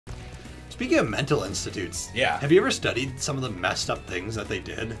Speaking of mental institutes, Yeah. have you ever studied some of the messed up things that they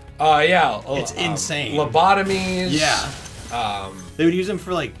did? Yeah. It's insane. Lobotomies. Yeah. They would use them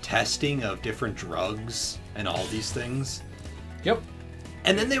for, like, testing of different drugs and all these things. Yep.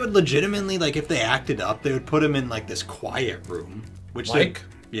 And then they would legitimately, like, if they acted up, they would put them in, like, this quiet room. Which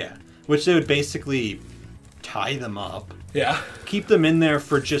which they would basically tie them up. Yeah. Keep them in there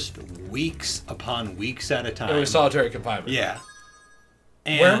for just weeks upon weeks at a time. It was solitary confinement. Yeah.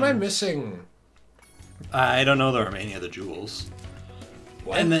 And where am I missing? I don't know the remaining of the jewels.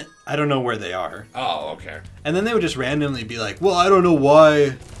 What? And then I don't know where they are. Oh, okay. And then they would just randomly be like, well, I don't know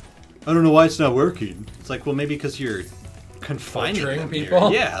why it's not working. It's like, well, maybe because you're confining them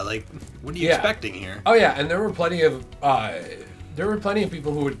people. Here. Yeah, like, what are you expecting here? Oh yeah, and there were plenty of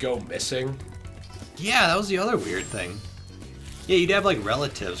people who would go missing. Yeah, that was the other weird thing. Yeah, you'd have like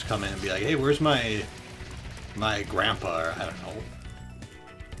relatives come in and be like, hey, where's my grandpa, or I don't know.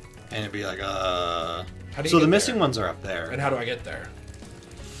 And it'd be like, How do you so get the missing there? ones are up there. And how do I get there?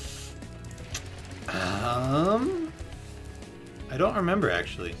 I don't remember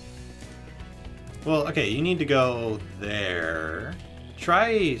actually. Well, okay, you need to go there.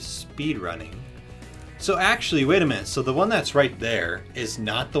 Try speed running. So actually, wait a minute. So the one that's right there is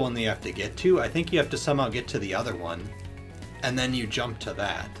not the one that you have to get to. I think you have to somehow get to the other one, and then you jump to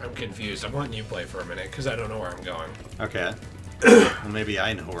that. I'm confused. I'm letting you play for a minute because I don't know where I'm going. Okay. Well, maybe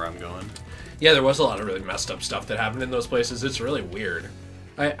I know where I'm going. Yeah, there was a lot of really messed up stuff that happened in those places. It's really weird.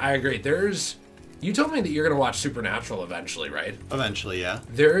 I agree. You told me that you're going to watch Supernatural eventually, right? Eventually, yeah.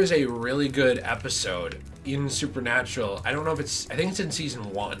 There is a really good episode in Supernatural. I don't know if I think it's in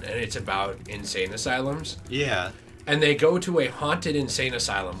season 1, and it's about insane asylums. Yeah. And they go to a haunted insane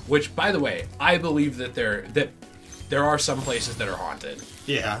asylum, which, by the way, I believe that there are some places that are haunted.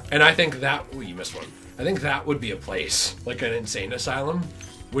 Yeah. And I think you missed one. I think that would be a place, like an insane asylum,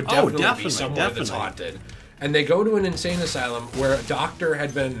 would definitely be somewhere that's haunted. And they go to an insane asylum where a doctor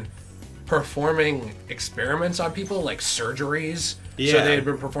had been performing experiments on people, like surgeries. Yeah. So they had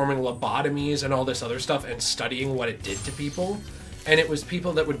been performing lobotomies and all this other stuff and studying what it did to people. And it was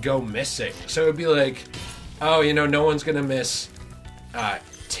people that would go missing. So it would be like, oh, no one's going to miss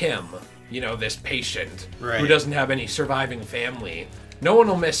Tim, this patient who doesn't have any surviving family. No one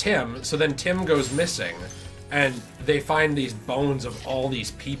will miss him. So then Tim goes missing. And they find these bones of all these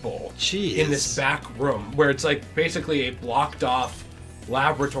people in this back room where it's like basically a blocked off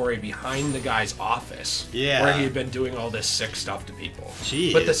laboratory behind the guy's office where he had been doing all this sick stuff to people.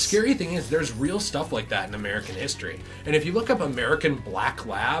 But the scary thing is there's real stuff like that in American history. And if you look up American black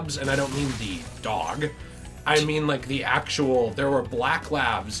labs, and I don't mean the dog, I mean like the actual, there were black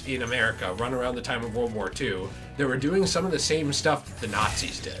labs in America run around the time of World War II. They were doing some of the same stuff that the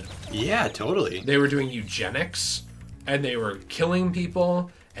Nazis did. Yeah, totally. They were doing eugenics, and they were killing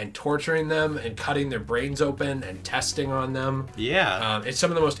people and torturing them and cutting their brains open and testing on them. Yeah. It's some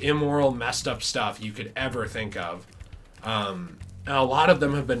of the most immoral, messed up stuff you could ever think of. And a lot of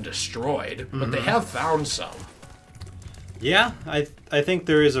them have been destroyed, but they have found some. Yeah, I think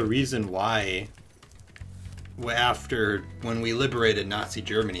there is a reason why after when we liberated Nazi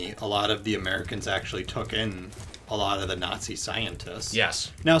Germany, a lot of the Americans actually took in a lot of the Nazi scientists.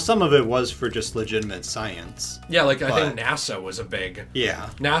 Yes. Now, some of it was for just legitimate science. Yeah, I think NASA was a big...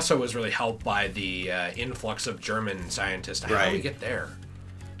 Yeah. NASA was really helped by the influx of German scientists. How did we get there?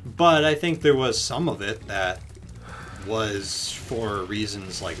 But I think there was some of it that was for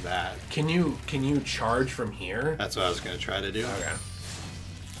reasons like that. Can you charge from here? That's what I was going to try to do. Okay.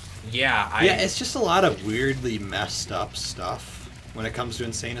 Yeah, it's just a lot of weirdly messed up stuff when it comes to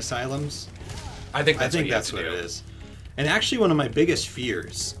insane asylums. I think that's what it is. And actually, one of my biggest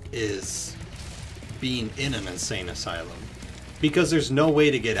fears is being in an insane asylum. Because there's no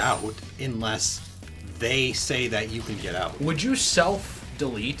way to get out unless they say that you can get out. Would you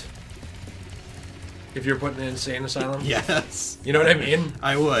self-delete if you're put in an insane asylum? Yes. You know what I mean?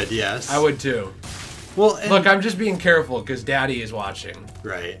 I would, yes. I would too. Well, look, I'm just being careful because Daddy is watching.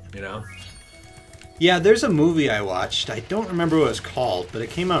 Right. Yeah, there's a movie I watched. I don't remember what it's called, but it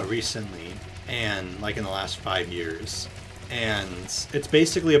came out recently, and in the last 5 years. And it's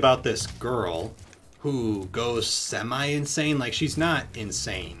basically about this girl who goes semi-insane. Like, she's not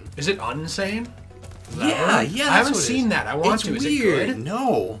insane. Is it unsane? Yeah, I haven't seen that. I want to. It's Is weird. it good?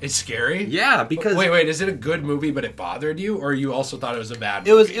 No. It's scary? Yeah, because... Wait, is it a good movie but it bothered you? Or you also thought it was a bad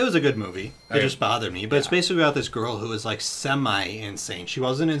movie? It was a good movie. Okay. It just bothered me. But it's basically about this girl who was, semi-insane. She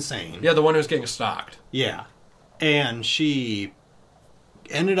wasn't insane. Yeah, the one who was getting stalked. Yeah. And she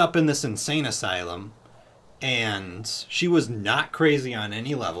ended up in this insane asylum, and she was not crazy on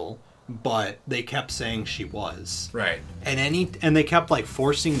any level, but they kept saying she was. Right. And they kept like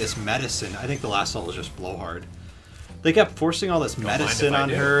forcing this medicine. I think the last level was just blowhard. They kept forcing all this medicine on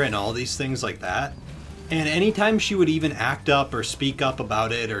her and all these things like that. And anytime she would even act up or speak up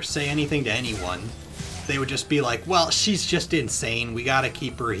about it or say anything to anyone, they would just be like, well, she's just insane. We got to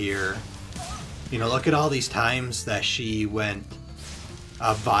keep her here. You know, look at all these times that she went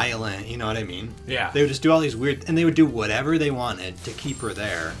violent. You know what I mean? Yeah. They would just do all these weird... And they would do whatever they wanted to keep her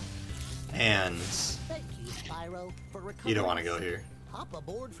there. And... Thank you, Spyro, for recovering. You don't want to go here. Hop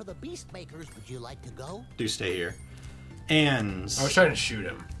aboard for the Beast Makers. Would you like to go? Do stay here. And... I was trying to shoot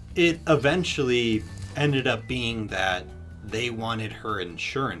him. It eventually ended up being that they wanted her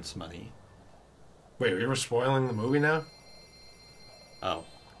insurance money. Wait, we were spoiling the movie now? Oh.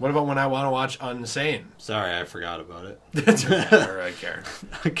 What about when I want to watch Unsane? Sorry, I forgot about it. That's okay. I don't really care.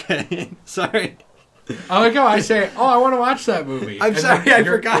 Okay. Sorry. I like how I say, I want to watch that movie. I'm sorry, I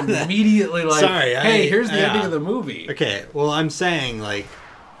forgot that. Immediately like, Sorry, hey, here's the ending of the movie. Okay, well, I'm saying, like,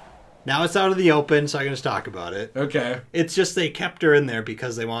 now it's out of the open, so I can just talk about it. Okay. It's just they kept her in there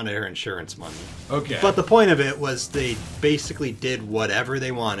because they wanted her insurance money. Okay. But the point of it was they basically did whatever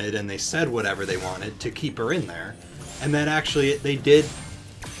they wanted, and they said whatever they wanted to keep her in there. And that actually,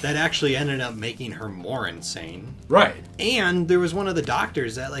 that actually ended up making her more insane. Right. And there was one of the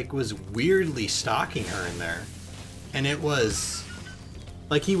doctors that, like, was weirdly stalking her in there. And it was,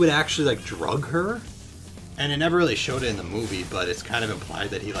 like, he would actually, like, drug her. And it never really showed it in the movie, but it's kind of implied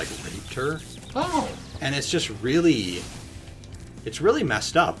that he, like, raped her. Oh. And it's just really... It's really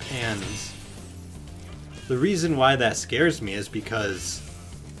messed up. And the reason why that scares me is because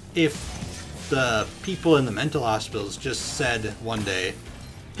if the people in the mental hospitals just said one day,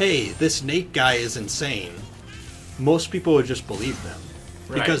 hey, this Nate guy is insane, most people would just believe them.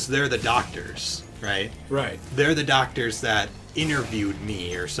 Right. Because they're the doctors, right? Right. They're the doctors that interviewed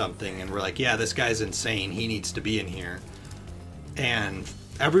me or something and were like, yeah, this guy's insane, he needs to be in here. And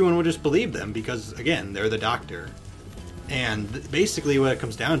everyone would just believe them because, again, they're the doctor. And basically what it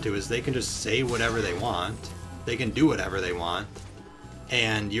comes down to is they can just say whatever they want, they can do whatever they want,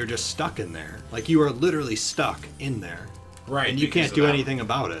 and you're just stuck in there. Like, you are literally stuck in there. Right. And you can't do anything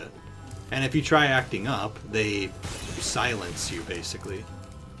about it. And if you try acting up, they silence you, basically.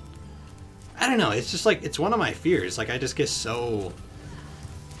 I don't know, it's just like, it's one of my fears. Like, I just get so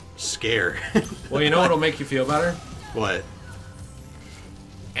scared. Well, you know what'll make you feel better? What?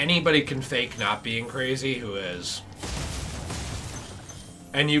 Anybody can fake not being crazy who is.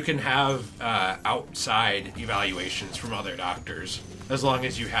 And you can have outside evaluations from other doctors, as long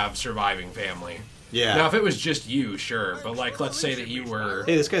as you have surviving family. Yeah. Now, if it was just you, sure, but, like, let's say that you were...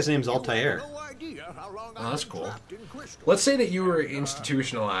 Hey, this guy's name's Altair. Oh, that's cool. Let's say that you were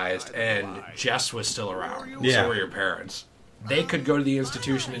institutionalized and Jess was still around. Yeah. So were your parents. They could go to the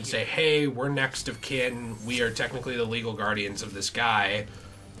institution and say, hey, we're next of kin. We are technically the legal guardians of this guy.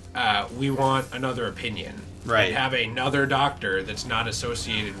 We want another opinion. Right. And have another doctor that's not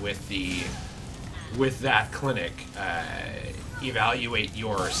associated with that clinic evaluate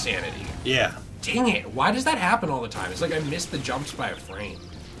your sanity. Yeah. Dang it. Why does that happen all the time? It's like I missed the jumps by a frame.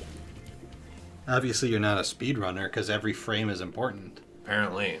 Obviously, you're not a speedrunner because every frame is important.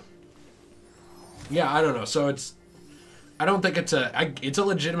 Apparently. Yeah, I don't know. So I don't think it's a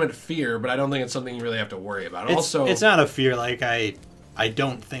legitimate fear, but I don't think it's something you really have to worry about. It's not a fear. Like, I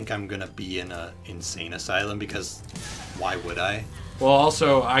don't think I'm going to be in a insane asylum because why would I? Well,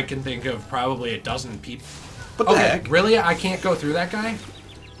 also, I can think of probably a dozen people. What the heck? Really? I can't go through that guy?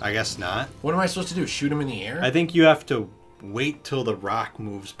 I guess not. What am I supposed to do? Shoot him in the air? I think you have to wait till the rock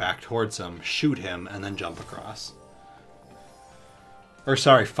moves back towards him, shoot him, and then jump across. Or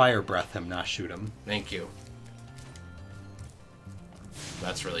sorry, fire breath him, not shoot him. Thank you.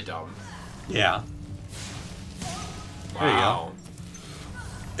 That's really dumb. Yeah. Wow. There you go.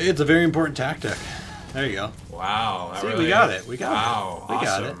 It's a very important tactic. There you go. Wow. See, we got it. We got wow, it. We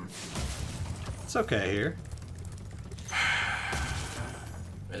got it. awesome. It's okay here.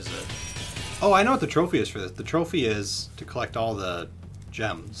 Is it? Oh, I know what the trophy is for this. The trophy is to collect all the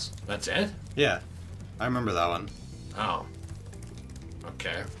gems. That's it? Yeah. I remember that one. Oh.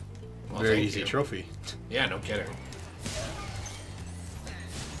 Okay. Well, Very thank easy you. trophy. Yeah, no kidding.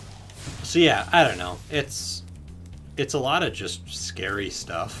 So yeah, I don't know. It's a lot of just scary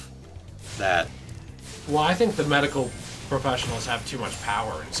stuff that... Well, I think the medical professionals have too much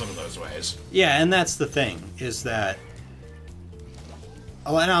power in some of those ways. Yeah, and that's the thing, is that...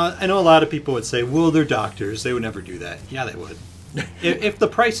 I know a lot of people would say, well, they're doctors, they would never do that. Yeah, they would. if the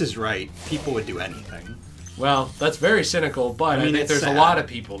price is right, people would do anything. Well, that's very cynical, but I think there's a lot of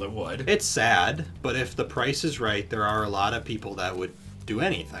people that would. It's sad, but if the price is right, there are a lot of people that would do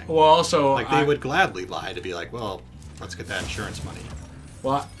anything. Well, also, Like, they would gladly lie to be like, well, let's get that insurance money.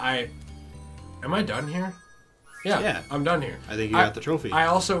 Well, am I done here? Yeah, I'm done here. I think you got the trophy. I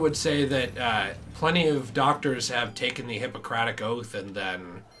also would say that plenty of doctors have taken the Hippocratic Oath and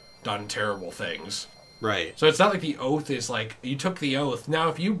then done terrible things. Right. So it's not like the oath is like, you took the oath. Now,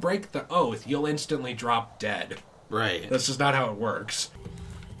 if you break the oath, you'll instantly drop dead. Right. That's just not how it works.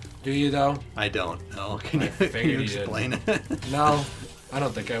 Do you, though? I don't know. Can you you explain it? No, I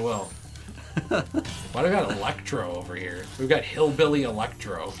don't think I will. Why do we got Electro over here? We've got Hillbilly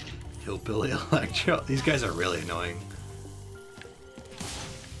Electro. Hillbilly Electro. These guys are really annoying.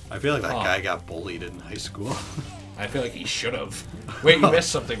 I feel like that guy got bullied in high school. I feel like he should have. Wait, you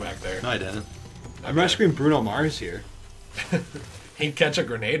missed something back there. No, I didn't. I'm not screaming Bruno Mars here. He'd catch a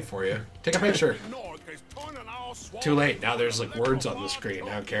grenade for you. Take a picture. Too late. Now there's like words on the screen.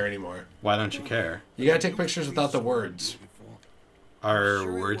 I don't care anymore. Why don't you care? You gotta take pictures without the words.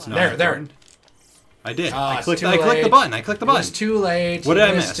 Are words not There. important? I did. I clicked late. the button. I clicked the button. It was too late. What did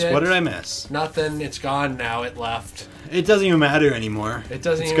I missed miss? it. What did I miss? Nothing. It's gone now. It left. It doesn't even matter anymore. It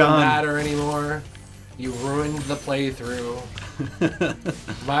doesn't It's even gone. matter anymore. You ruined the playthrough.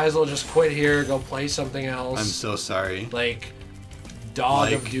 Might as well just quit here. Go play something else. I'm so sorry. Like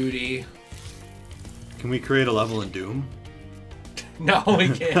Dog of Duty. Can we create a level in Doom? No, we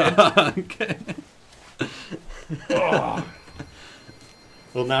can't. Okay. Oh.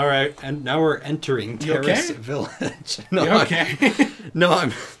 Well, now we're entering Terrace okay? Village. No, You okay? No,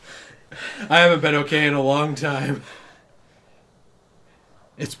 I'm. I haven't been okay in a long time.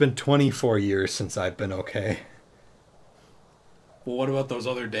 It's been 24 years since I've been okay. Well, what about those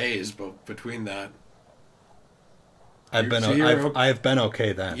other days between that? I've been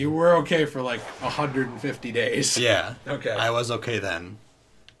okay then. You were okay for like 150 days. Yeah. Okay. I was okay then,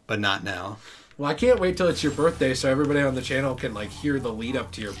 but not now. Well, I can't wait till it's your birthday so everybody on the channel can like hear the lead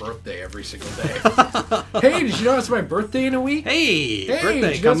up to your birthday every single day. Hey, did you know it's my birthday in a week? Hey, did birthday you know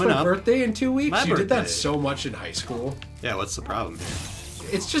it's coming my up. birthday in 2 weeks? My You did that birthday. so much in high school. Yeah, what's the problem here?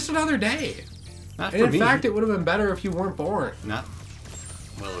 It's just another day. Not And for in me. fact, it would have been better if you weren't born. Not.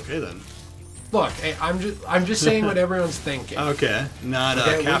 Well, okay then. Look, hey, I'm just saying what everyone's thinking. Okay, not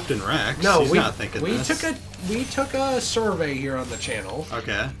Okay, Captain Rex. No, He's not thinking we this. took a survey here on the channel,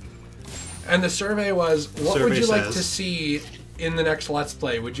 Okay. and the survey was, what would Survey you like says- to see in the next Let's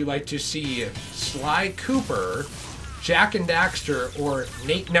Play? Would you like to see Sly Cooper, Jack and Daxter, or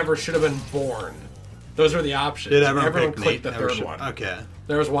Nate Never Should Have Been Born? Those are the options. Did everyone Everyone pick clicked Nate the Never third Should- one. Okay.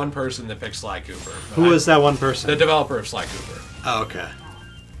 There was one person that picked Sly Cooper. Who was that one person? The developer of Sly Cooper. Oh, okay.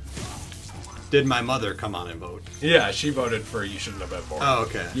 Did my mother come on and vote? Yeah, she voted for You Shouldn't Have Been Born. Oh,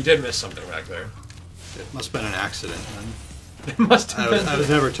 okay. You did miss something back there. It must have been an accident then. It must have been. I was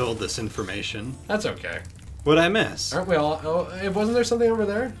never told this information. That's okay. What'd I miss? Aren't we all? Oh, wasn't there something over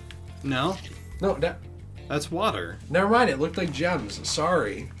there? No, No, that's water. never mind. It looked like gems.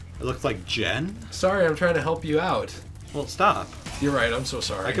 Sorry. It looked like Jen. Sorry, I'm trying to help you out. Well, stop. You're right. I'm so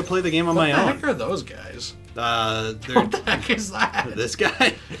sorry. I could play the game on What my the own. heck are those guys? They're What the heck is that? this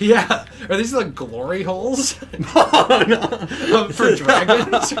guy. Yeah. Are these like glory holes Oh no! for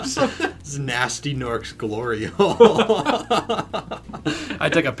dragons or something? This is Nasty Nork's glory hole. I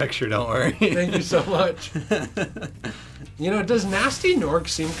took a picture. Don't worry. Thank you so much. You know, does Nasty Nork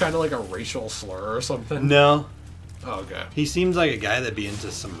seem kind of like a racial slur or something? No, Oh, okay. he seems like a guy that'd be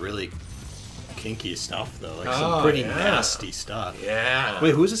into some really kinky stuff, though. Like some Oh, pretty yeah. nasty stuff. Yeah.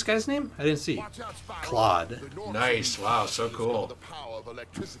 Wait, who's this guy's name? I didn't see. Claude. Nice. Wow. So cool. The power of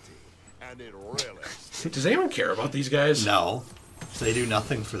electricity, and it really Does anyone care about these guys? No, they do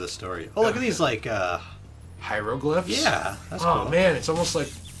nothing for the story. Oh, look at these, like, Hieroglyphs? yeah, that's Oh, cool. man. It's almost like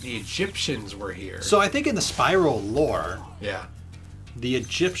the Egyptians were here. So I think in the Spyro lore, Yeah. the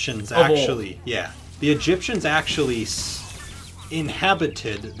Egyptians Of old. actually, the Egyptians actually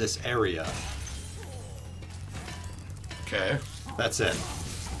inhabited this area. Okay. That's it.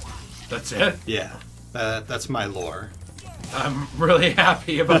 That's it. Yeah, that's my lore. I'm really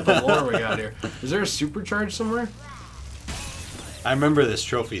happy about the lore we got here. Is there a supercharge somewhere? I remember this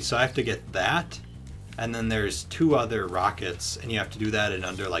trophy, so I have to get that, and then there's 2 other rockets, and you have to do that in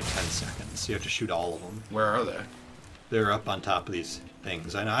under like 10 seconds. You have to shoot all of them. Where are they? They're up on top of these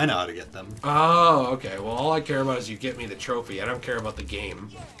things. I know how to get them. Oh, okay. Well, all I care about is you get me the trophy. I don't care about the game.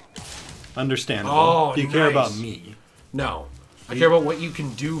 Understandable. Oh, you care about nice. me. No. I care about what you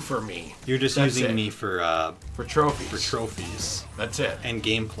can do for me. You're just That's using it. me for trophies. trophies That's it. and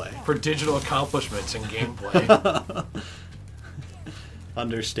gameplay. For digital accomplishments and gameplay.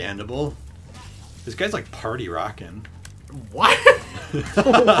 Understandable. This guy's like party rocking. What? I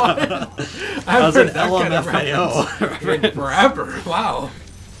That was haven't an heard that kind of LMFAO. reference in forever. Wow.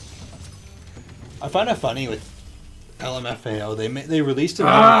 I find it funny with LMFAO. They released a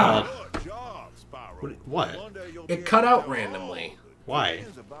movie Ah. called Good job, Spyro. what? One day you'll be It cut out able to randomly. Why?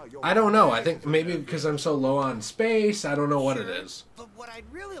 about your I don't know. I think maybe because I'm so low on space. I don't know what it is. But what I'd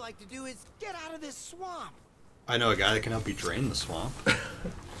really like to do is get out of this swamp. I know a guy that can help you drain the swamp.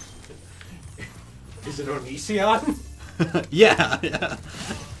 Is it Onision? Yeah, yeah.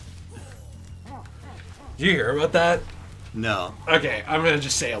 Did you hear about that? No. Okay, I'm gonna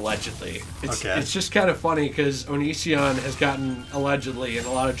just say allegedly. Okay. It's just kind of funny because Onision has gotten allegedly in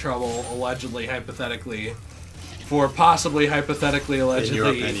a lot of trouble, allegedly, hypothetically, for possibly hypothetically, allegedly, In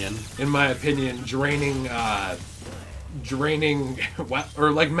your opinion. in my opinion, draining wet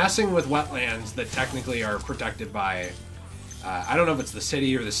or like messing with wetlands that technically are protected by. I don't know if it's the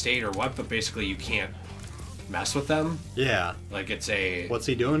city or the state or what, but basically you can't mess with them. Yeah. Like it's a. What's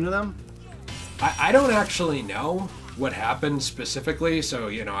he doing to them? I don't actually know what happened specifically, so,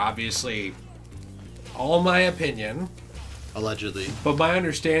 you know, obviously, all my opinion, Allegedly. but my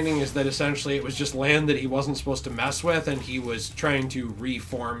understanding is that essentially it was just land that he wasn't supposed to mess with, and he was trying to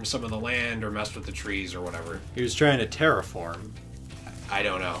reform some of the land or mess with the trees or whatever. He was trying to terraform. I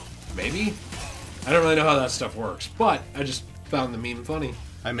don't know. Maybe? I don't really know how that stuff works, but I just found the meme funny.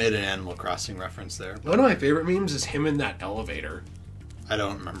 I made an Animal Crossing reference there. One of my favorite memes is him in that elevator. I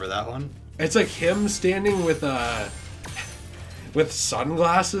don't remember that one. It's like him standing with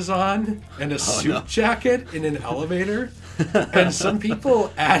sunglasses on and a suit jacket in an elevator. And some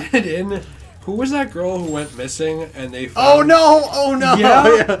people added in, who was that girl who went missing and they found... Oh no! Oh no! Yeah.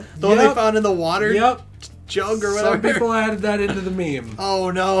 Yeah. The one they Yep. found in the water Yep. jug or whatever. Some people added that into the meme. Oh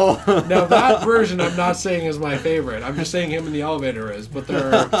no! Now that version I'm not saying is my favorite. I'm just saying him in the elevator is. But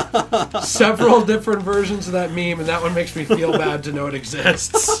there are several different versions of that meme, and that one makes me feel bad to know it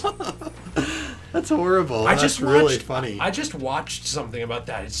exists. That's horrible. That's really funny. I just watched something about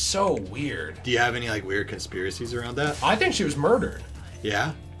that. It's so weird. Do you have any like weird conspiracies around that? I think she was murdered.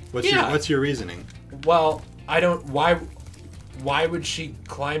 Yeah. Yeah. What's your reasoning? Well, I don't. Why would she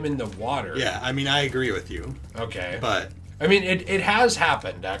climb in the water? Yeah, I mean I agree with you, Okay. but I mean, it has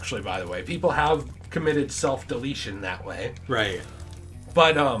happened, actually, by the way. People have committed self-deletion that way. right.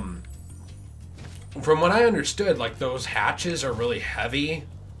 But, from what I understood, like, those hatches are really heavy.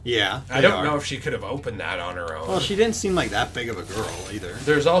 Yeah. I don't know if she could have opened that on her own. Well, she didn't seem like that big of a girl either.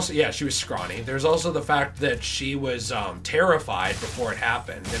 There's also, yeah, she was scrawny. There's also the fact that she was terrified before it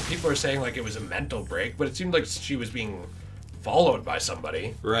happened. And people are saying, like, it was a mental break, but it seemed like she was being followed by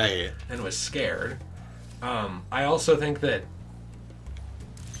somebody Right. and was scared. I also think that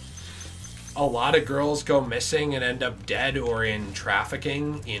a lot of girls go missing and end up dead or in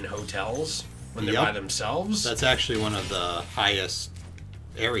trafficking in hotels when they're Yep. by themselves. That's actually one of the highest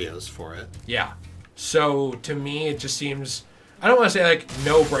areas for it. Yeah. So to me, it just seems, I don't want to say like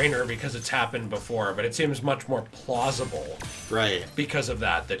no-brainer because it's happened before, but it seems much more plausible Right. because of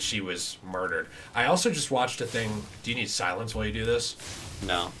that she was murdered. I also just watched a thing. Do you need silence while you do this?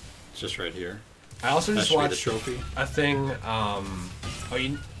 No. It's just right here. I also That just should be the watched trophy. a thing.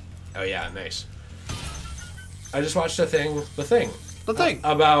 Oh yeah, nice. I just watched the thing The thing.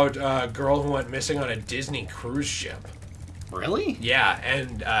 about a girl who went missing on a Disney cruise ship. Really? Yeah,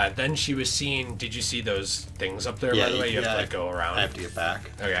 and then she was seen. Did you see those things up there? Yeah, by the way, you have yeah, to like go around. I have to get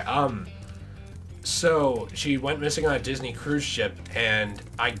back. Okay. So she went missing on a Disney cruise ship, and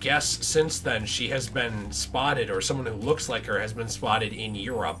I guess since then she has been spotted, or someone who looks like her has been spotted in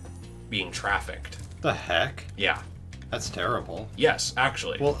Europe being trafficked. The heck? Yeah. That's terrible. Yes,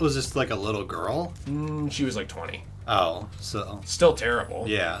 actually. Well, was this like a little girl? She was like 20. Oh, so Still terrible.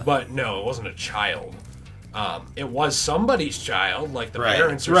 Yeah. But no, it wasn't a child. It was somebody's child. Like the Right,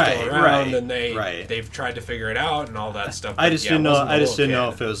 parents are right, still around, right, and right. they've tried to figure it out and all that stuff. I but just yeah, didn't it know. wasn't a I just little didn't know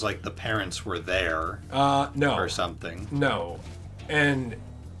kid. if it was like the parents were there No. or something. No, and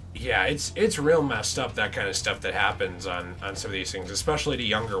yeah, it's real messed up, that kind of stuff that happens on some of these things, especially to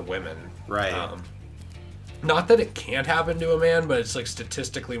younger women. Right. Not that it can't happen to a man, but it's like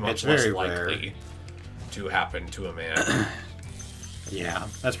statistically much It's less very likely to happen to a man. Yeah,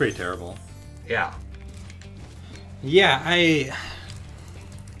 that's pretty terrible. Yeah. Yeah, I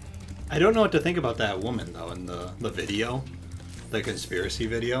don't know what to think about that woman though in the video, the conspiracy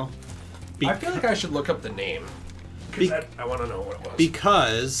video. I feel like I should look up the name because I want to know what it was.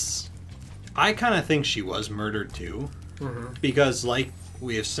 Because I kind of think she was murdered too. Mm-hmm. Because, like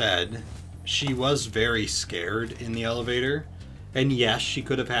we have said, she was very scared in the elevator. And yes, she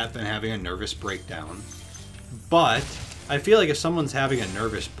could have been having a nervous breakdown. But I feel like if someone's having a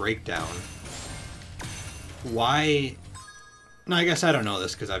nervous breakdown, why No, I guess I don't know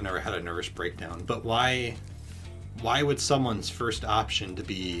this because I've never had a nervous breakdown. But why would someone's first option to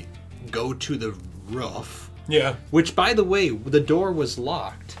be go to the roof? Yeah. Which, by the way, the door was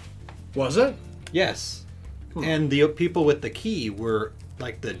locked. Was it? Yes. And the people with the key were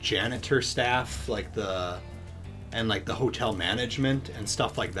like the janitor staff, like the hotel management and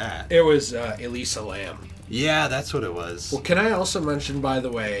stuff like that. It was Elisa Lamb. Yeah, that's what it was. Well, can I also mention, by the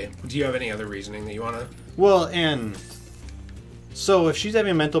way, do you have any other reasoning that you want to... Well, and so if she's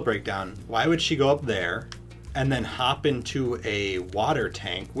having a mental breakdown, why would she go up there and then hop into a water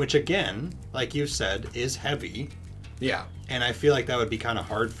tank, which again, like you said, is heavy? Yeah. And I feel like that would be kind of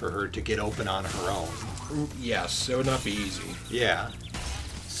hard for her to get open on her own. Yes, it would not be easy. Yeah.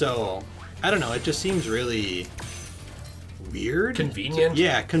 So, I don't know, it just seems really weird. Convenient?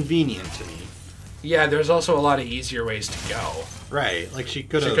 Yeah, convenient to me. Yeah, there's also a lot of easier ways to go. Right, like she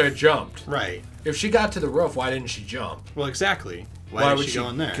could She could have jumped. Right. If she got to the roof, why didn't she jump? Well, exactly. Why would she go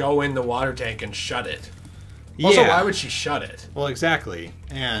in there? Go in the water tank and shut it? Also, why would she shut it? Well, exactly.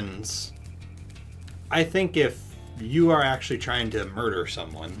 And I think if you are actually trying to murder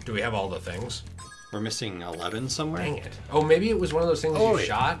someone... Do we have all the things? We're missing 11 somewhere? Dang it. Oh, maybe it was one of those things you wait.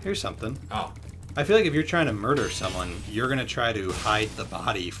 shot? Here's something. Oh. I feel like if you're trying to murder someone, you're going to try to hide the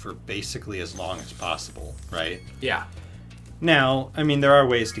body for basically as long as possible, right? Yeah. Now, I mean, there are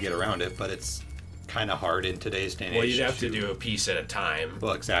ways to get around it, but it's kind of hard in today's day and age. Well, you'd have to do a piece at a time.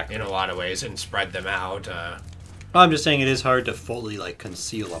 Well, exactly. In a lot of ways, and spread them out. I'm just saying it is hard to fully, like,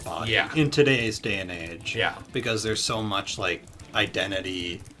 conceal a body in today's day and age. Yeah. Because there's so much, like,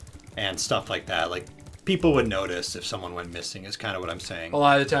 identity and stuff like that. Like, people would notice if someone went missing is kind of what I'm saying. A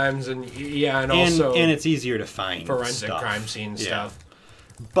lot of the times, and also... And it's easier to find forensic stuff. crime scene stuff.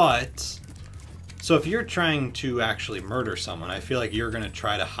 But... So if you're trying to actually murder someone, I feel like you're going to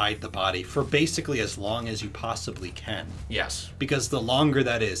try to hide the body for basically as long as you possibly can. Yes. Because the longer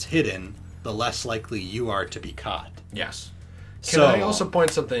that is hidden, the less likely you are to be caught. Yes. Can I also point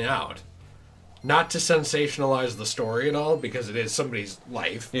something out? Not to sensationalize the story at all, because it is somebody's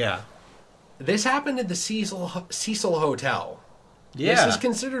life. Yeah. This happened at the Cecil Hotel. Yeah. This is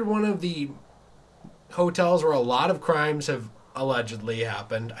considered one of the hotels where a lot of crimes have allegedly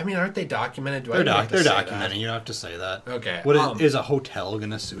happened. I mean, aren't they documented? They're documenting. You don't have to say that. Okay. What is a hotel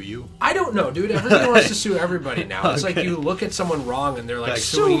gonna sue you? I don't know, dude. Everybody wants to sue everybody now. It's like you look at someone wrong and they're like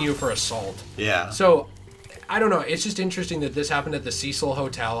suing you for assault. Yeah. So, I don't know. It's just interesting that this happened at the Cecil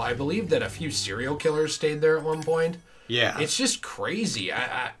Hotel. I believe that a few serial killers stayed there at one point. Yeah. It's just crazy.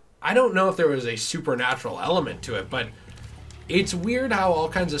 I don't know if there was a supernatural element to it, but it's weird how all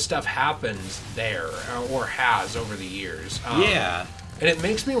kinds of stuff happens there, or has over the years. Yeah. And it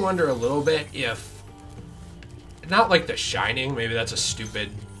makes me wonder a little bit if, not like The Shining, maybe that's a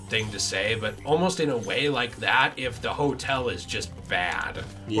stupid thing to say, but almost in a way like that, if the hotel is just bad.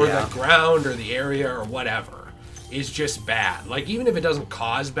 Or the ground or the area or whatever is just bad. Like, even if it doesn't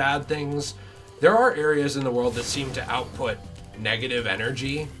cause bad things, there are areas in the world that seem to output negative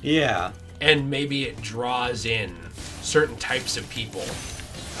energy. Yeah. And maybe it draws in certain types of people.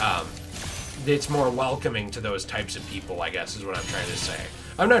 It's more welcoming to those types of people, I guess, is what I'm trying to say.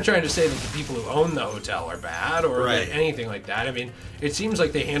 I'm not trying to say that the people who own the hotel are bad or anything like that. I mean, it seems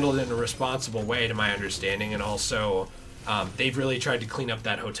like they handled it in a responsible way, to my understanding, and also they've really tried to clean up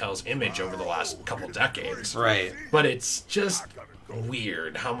that hotel's image over the last couple decades. Right. But it's just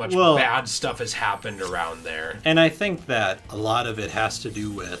weird how much bad stuff has happened around there. And I think that a lot of it has to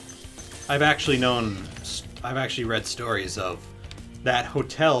do with... I've actually read stories of that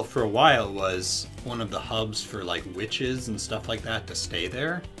hotel for a while was one of the hubs for like witches and stuff like that to stay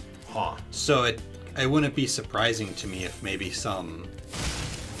there. Huh. So it wouldn't be surprising to me if maybe some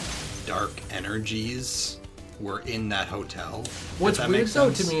dark energies were in that hotel. What's weird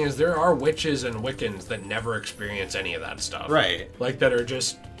though to me is there are witches and Wiccans that never experience any of that stuff. Right. Like that are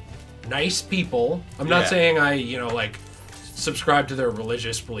just nice people. I'm not saying I, like subscribe to their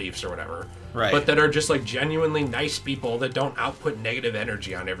religious beliefs or whatever. Right. But that are just like genuinely nice people that don't output negative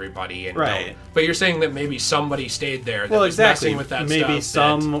energy on everybody. And right. But you're saying that maybe somebody stayed there that was messing with that stuff. Maybe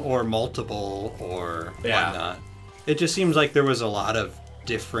some or multiple or whatnot. It just seems like there was a lot of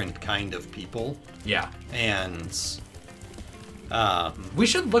different kind of people. Yeah. And we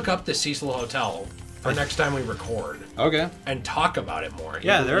should look up the Cecil Hotel for next time we record. Okay. And talk about it more.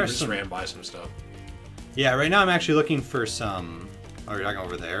 Yeah, there are just ran by some stuff. Yeah, right now I'm actually looking for some... Oh, you're talking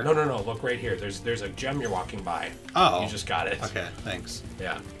over there? No. Look right here. There's a gem you're walking by. Oh. You just got it. Okay, thanks.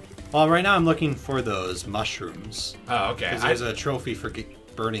 Yeah. Well, right now I'm looking for those mushrooms. Oh, okay. Because there's a trophy for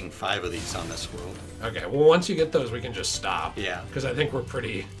burning 5 of these on this world. Okay, well, once you get those, we can just stop. Yeah. Because I think we're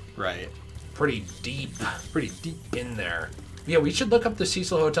pretty... Right. Pretty deep in there. Yeah, we should look up the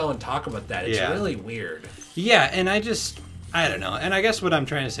Cecil Hotel and talk about that. It's Yeah. really weird. Yeah, and I don't know. And I guess what I'm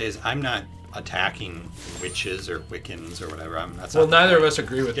trying to say is I'm not attacking witches or Wiccans or whatever. That's Well, not the neither of point. us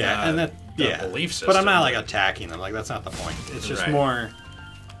agree with Yeah, and that the belief system. But I'm not like attacking them. Like that's not the point. It's just Right. more.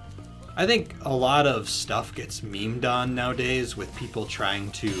 I think a lot of stuff gets memed on nowadays with people trying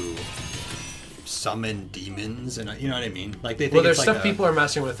to summon demons, and you know what I mean. Like they think Well, there's it's like stuff people are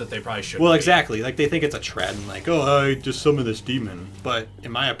messing with that they probably shouldn't. Well, be. exactly. Like they think it's a trend. Like, oh, I just summon this demon. But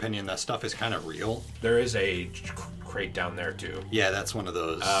in my opinion, that stuff is kind of real. There is a crate down there too. Yeah, that's one of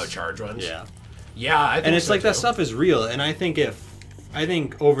those. Oh, charge ones. Yeah. Yeah, I think And it's so, like that too. stuff is real, and I think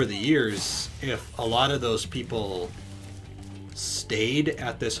over the years, if a lot of those people stayed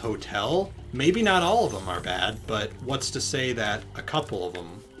at this hotel, maybe not all of them are bad, but what's to say that a couple of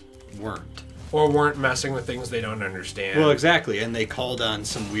them weren't? Or weren't messing with things they don't understand. Well, exactly, and they called on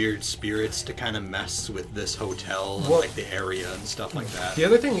some weird spirits to kind of mess with this hotel and Well- like the area and stuff like that. The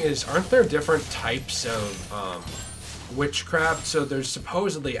other thing is, aren't there different types of witchcraft? So there's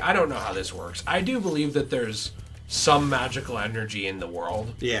supposedly, I don't know how this works. I do believe that there's some magical energy in the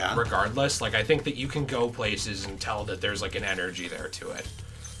world. Yeah. Regardless. Like, I think that you can go places and tell that there's like an energy there to it.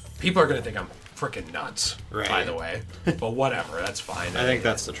 People are going to think I'm freaking nuts, Right. by the way. But whatever, that's fine. I think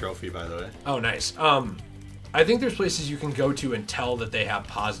that's the trophy, by the way. Oh, nice. I think there's places you can go to and tell that they have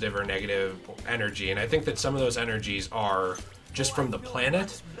positive or negative energy, and I think that some of those energies are just from the planet.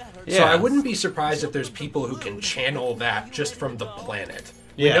 So Yeah. I wouldn't be surprised if there's people who can channel that just from the planet.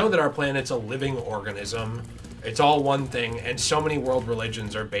 Yeah. We know that our planet's a living organism. It's all one thing, and so many world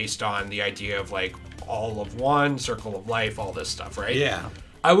religions are based on the idea of like all of one, circle of life, all this stuff, right? Yeah.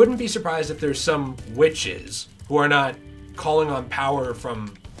 I wouldn't be surprised if there's some witches who are not calling on power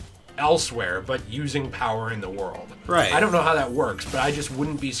from elsewhere, but using power in the world. Right. I don't know how that works, but I just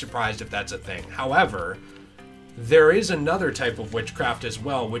wouldn't be surprised if that's a thing. However, there is another type of witchcraft as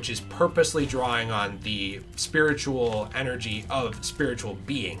well, which is purposely drawing on the spiritual energy of spiritual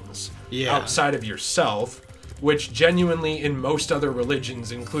beings Yeah. outside of yourself, which genuinely in most other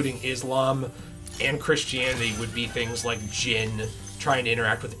religions, including Islam and Christianity, would be things like jinn trying to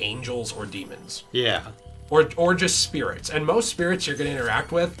interact with angels or demons. Yeah. Or just spirits. And most spirits you're going to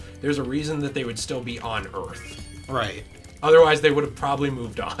interact with, there's a reason that they would still be on Earth. Right. Otherwise, they would have probably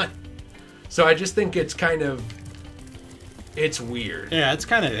moved on. So I just think it's weird. Yeah, it's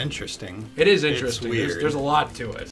kind of interesting. It is interesting. It's weird. There's a lot to it.